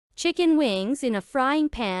Chicken wings in a frying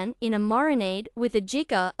pan in a marinade with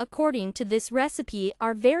adjika according to this recipe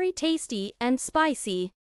are very tasty and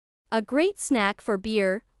spicy. A great snack for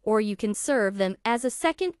beer, or you can serve them as a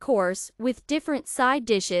second course with different side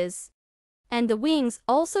dishes. And the wings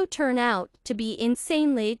also turn out to be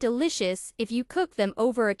insanely delicious if you cook them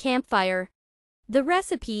over a campfire. The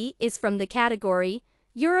recipe is from the category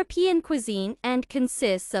European cuisine and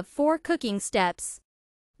consists of 4 cooking steps.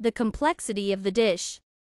 The complexity of the dish.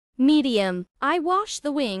 Medium. I washed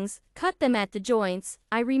the wings, cut them at the joints,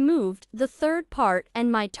 I removed the third part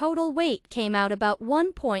and my total weight came out about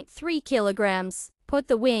 1.3 kilograms. Put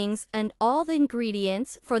the wings and all the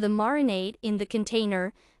ingredients for the marinade in the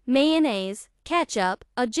container, mayonnaise, ketchup,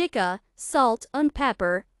 adjika, salt and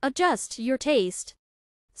pepper, adjust to your taste.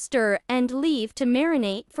 Stir and leave to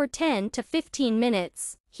marinate for 10 to 15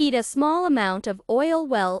 minutes. Heat a small amount of oil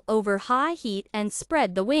well over high heat and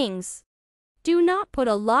spread the wings. Do not put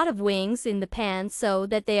a lot of wings in the pan so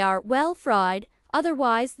that they are well fried,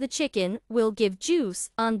 otherwise the chicken will give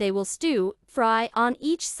juice and they will stew. Fry on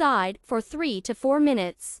each side for 3 to 4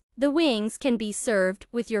 minutes. The wings can be served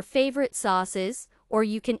with your favorite sauces, or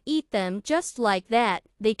you can eat them just like that.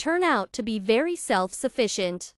 They turn out to be very self-sufficient.